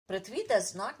Prithvi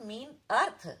does not mean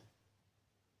earth.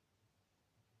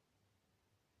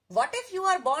 What if you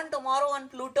are born tomorrow on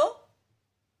Pluto?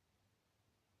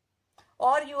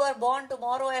 Or you are born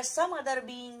tomorrow as some other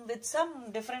being with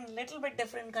some different, little bit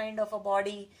different kind of a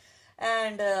body,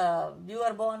 and you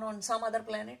are born on some other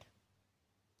planet,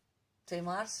 say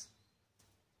Mars.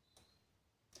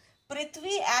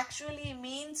 Prithvi actually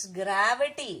means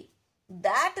gravity,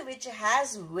 that which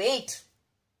has weight,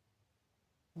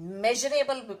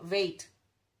 measurable weight.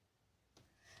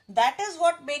 That is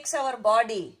what makes our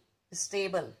body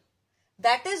stable.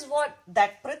 That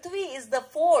Prithvi is the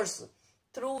force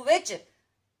through which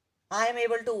I am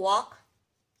able to walk,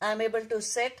 I am able to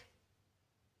sit.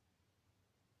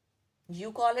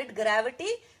 You call it gravity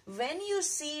when you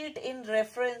see it in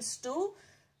reference to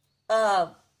a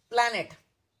planet.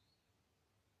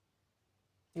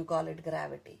 You call it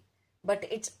gravity. But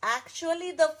it's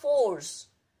actually the force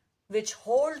which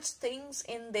holds things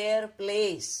in their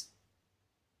place.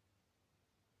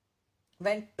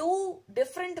 When two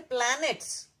different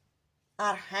planets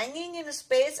are hanging in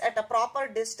space at a proper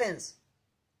distance,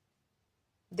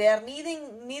 they are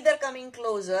neither coming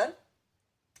closer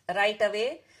right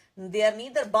away, they are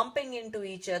neither bumping into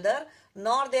each other,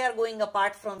 nor they are going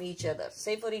apart from each other.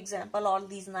 Say for example, all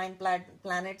these 9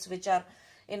 planets which are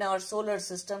in our solar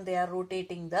system, they are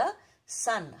rotating the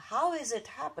sun. How is it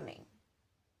happening?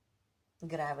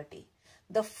 Gravity.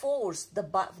 The force,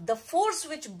 the force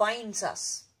which binds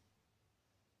us.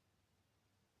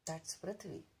 That's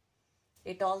Prithvi.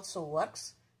 It also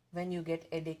works when you get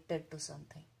addicted to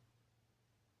something.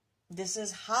 This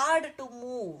is hard to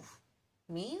move.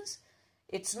 Means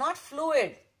it's not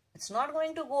fluid. It's not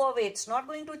going to go away. It's not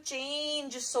going to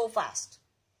change so fast.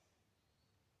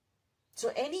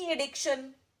 So any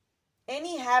addiction,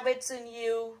 any habits in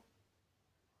you,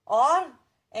 or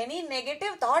any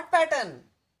negative thought pattern,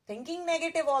 thinking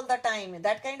negative all the time,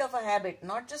 that kind of a habit,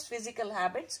 not just physical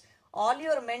habits, all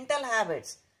your mental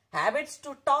habits, habits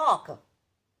to talk,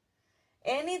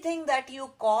 anything that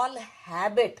you call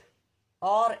habit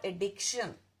or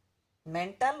addiction,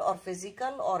 mental or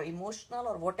physical or emotional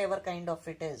or whatever kind of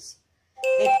it is,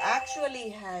 it actually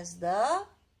has the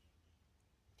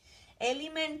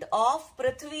element of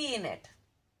Prithvi in it.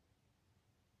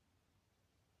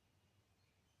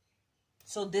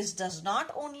 So this does not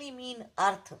only mean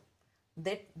earth,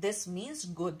 that this means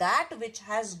that which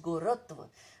has gurutva,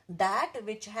 that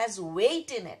which has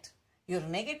weight in it. Your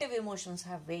negative emotions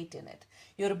have weight in it.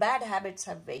 Your bad habits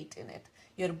have weight in it.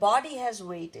 Your body has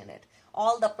weight in it.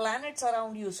 All the planets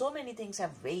around you, so many things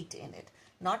have weight in it.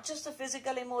 Not just the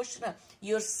physical, emotional.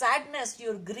 Your sadness,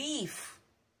 your grief,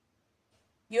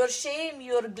 your shame,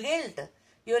 your guilt,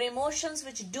 your emotions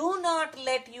which do not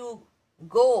let you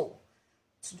go.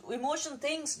 Emotion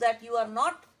things that you are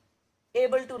not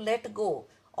able to let go.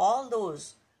 All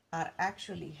those are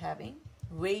actually having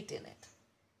weight in it.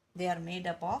 They are made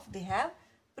up of, they have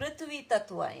Prithvi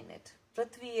Tattva in it,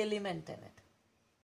 Prithvi element in it.